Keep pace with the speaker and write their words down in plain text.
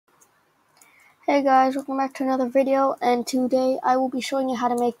Hey guys, welcome back to another video, and today I will be showing you how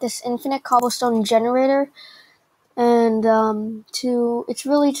to make this infinite cobblestone generator. And it's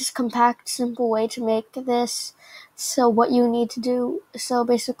really just a compact, simple way to make this. So what you need to do, so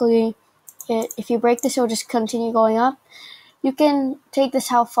basically, if you break this, it will just continue going up. You can take this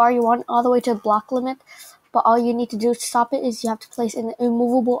how far you want, all the way to block limit, but all you need to do to stop it is you have to place an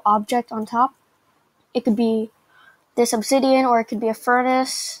immovable object on top. It could be this obsidian, or it could be a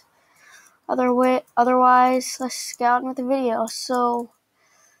furnace. Otherwise, let's get on with the video. So,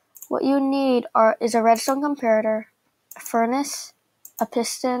 what you need is a redstone comparator, a furnace, a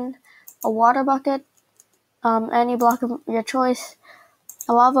piston, a water bucket, any block of your choice,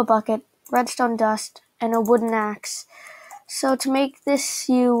 a lava bucket, redstone dust, and a wooden axe. So to make this,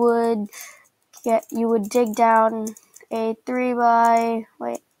 you would dig down a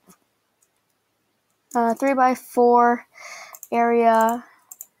 3x4 area,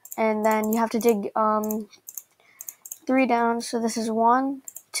 and then you have to dig 3 down. So this is 1,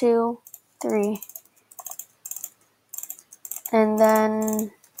 2, 3. And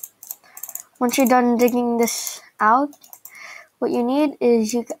then once you're done digging this out, what you need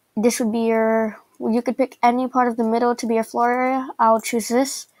is you could pick any part of the middle to be your floor area. I'll choose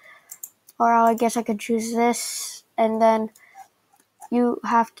this, or I guess I could choose this. And then you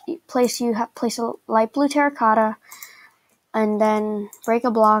have to place a light blue terracotta, and then break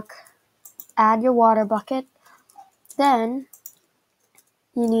a block, add your water bucket. Then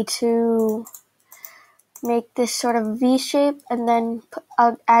you need to make this sort of V shape, and then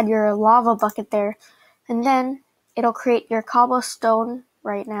add your lava bucket there, and then it'll create your cobblestone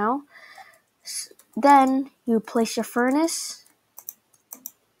right now. Then you place your furnace,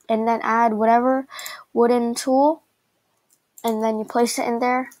 and then add whatever wooden tool, and then you place it in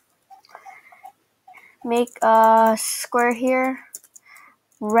there. Make a square here,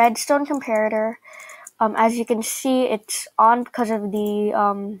 redstone comparator. As you can see, it's on because of the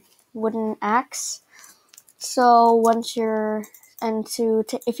wooden axe. So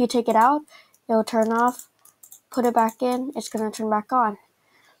if you take it out, it'll turn off. Put it back in, it's gonna turn back on.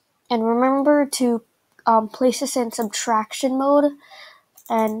 And remember to place this in subtraction mode,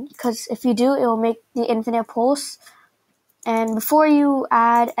 and because if you do, it will make the infinite pulse. And before you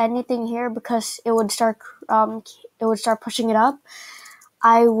add anything here, because it would start pushing it up,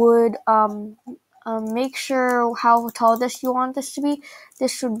 I would make sure how tall you want this to be.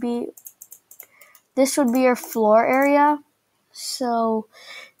 This would be your floor area. So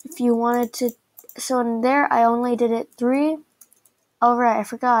if you wanted to, so in there I only did it 3. Oh right, I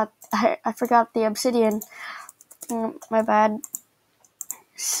forgot the obsidian. My bad.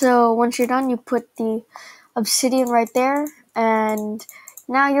 So once you're done, you put the obsidian right there, and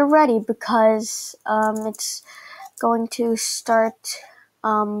now you're ready, because it's going to start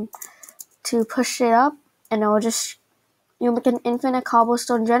to push it up, and you'll make an infinite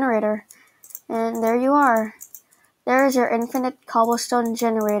cobblestone generator. And there you are. There is your infinite cobblestone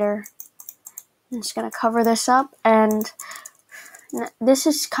generator. I'm just gonna cover this up, and this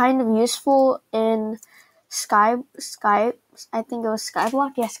is kind of useful in I think it was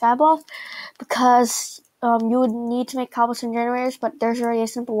Skyblock, because you would need to make cobblestone generators, but there's already a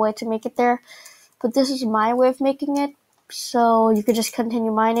simple way to make it there. But this is my way of making it, so you could just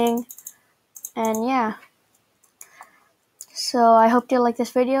continue mining, and yeah. So I hope you like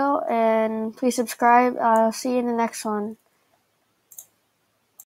this video, and please subscribe. I'll see you in the next one.